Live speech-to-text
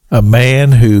a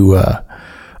man who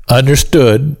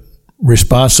understood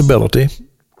responsibility,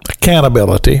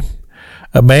 accountability,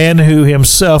 a man who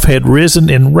himself had risen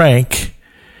in rank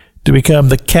to become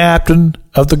the captain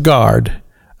of the guard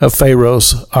of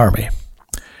Pharaoh's army.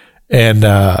 And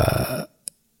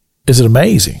is it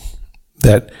amazing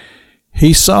that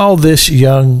he saw this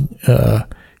young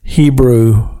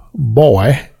Hebrew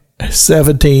boy,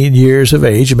 17 years of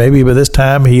age, maybe by this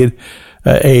time he had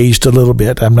aged a little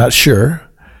bit, I'm not sure,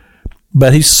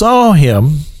 but he saw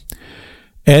him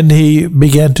and he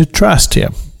began to trust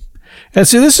him. And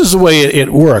see, this is the way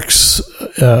it works.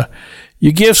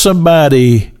 You give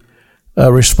somebody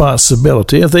a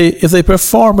responsibility. If they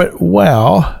perform it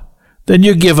well, then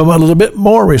you give them a little bit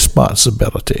more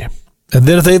responsibility. And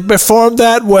then if they perform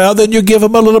that well, then you give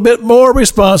them a little bit more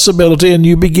responsibility, and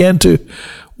you begin to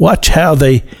watch how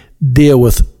they deal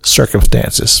with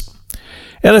circumstances.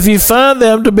 And if you find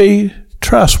them to be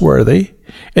trustworthy,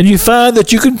 and you find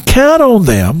that you can count on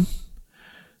them,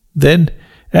 then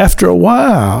after a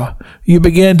while, you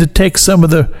begin to take some of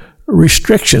the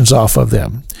restrictions off of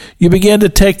them. You begin to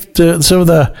take some of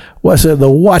the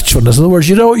watchfulness. In other words,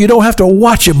 you don't have to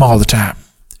watch them all the time.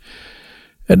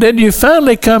 And then you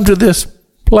finally come to this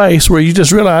place where you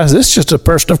just realize this is just a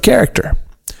person of character.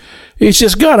 He's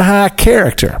just got a high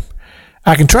character.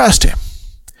 I can trust him.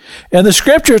 And the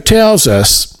scripture tells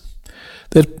us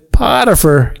that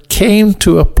Potiphar came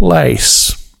to a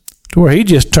place where he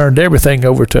just turned everything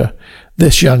over to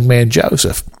this young man,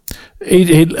 Joseph.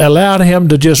 He allowed him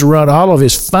to just run all of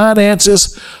his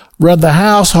finances, run the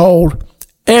household,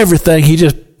 everything. He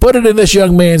just put it in this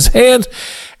young man's hands.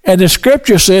 And the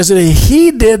scripture says that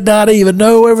he did not even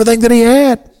know everything that he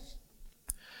had,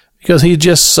 because he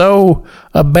just so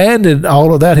abandoned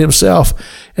all of that himself.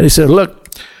 And he said, look,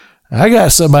 I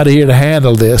got somebody here to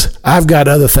handle this. I've got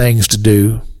other things to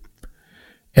do.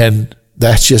 And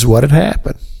that's just what had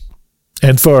happened.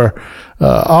 And for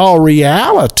all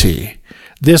reality,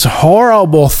 this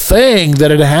horrible thing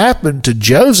that had happened to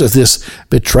Joseph, this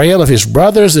betrayal of his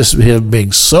brothers, this him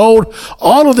being sold,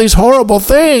 all of these horrible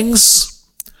things,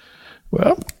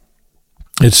 well,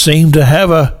 it seemed to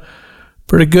have a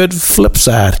pretty good flip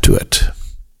side to it.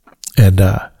 And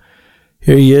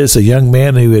here he is, a young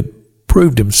man who had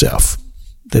proved himself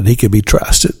that he could be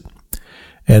trusted,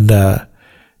 and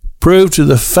proved to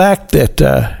the fact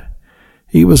that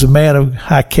he was a man of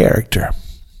high character.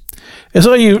 And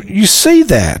so you see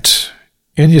that,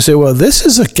 and you say, well, this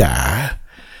is a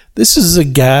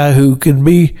guy who can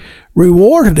be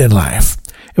rewarded in life.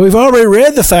 And we've already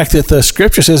read the fact that the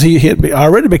scripture says he had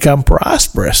already become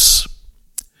prosperous.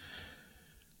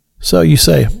 So you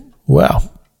say,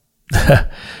 well,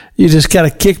 you just kind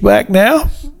of kick back now,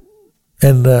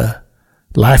 and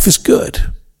life is good.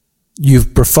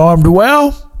 You've performed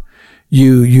well.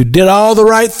 You did all the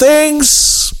right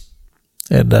things,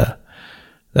 and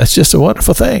that's just a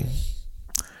wonderful thing.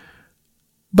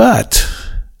 But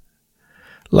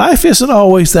life isn't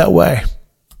always that way.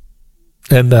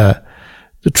 And the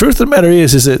truth of the matter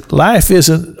is that life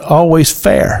isn't always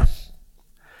fair.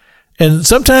 And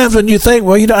sometimes when you think,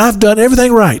 well, I've done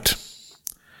everything right,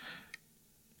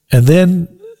 and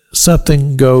then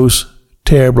something goes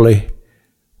terribly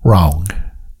wrong,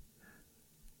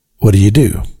 what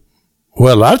do?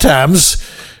 Well, a lot of times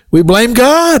we blame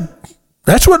God.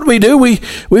 That's what we do. We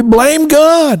blame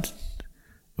God.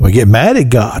 We get mad at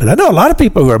God. And I know a lot of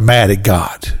people who are mad at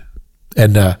God.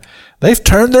 And they've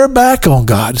turned their back on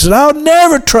God and said, I'll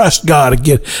never trust God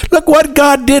again. Look what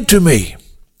God did to me.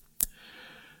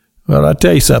 Well, I'll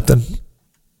tell you something.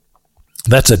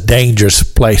 That's a dangerous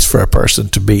place for a person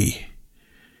to be.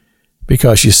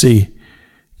 Because you see,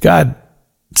 God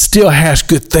still has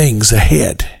good things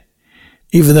ahead,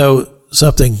 even though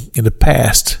something in the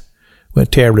past went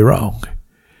terribly wrong.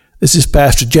 This is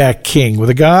Pastor Jack King with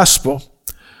the gospel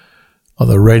on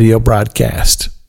the radio broadcast.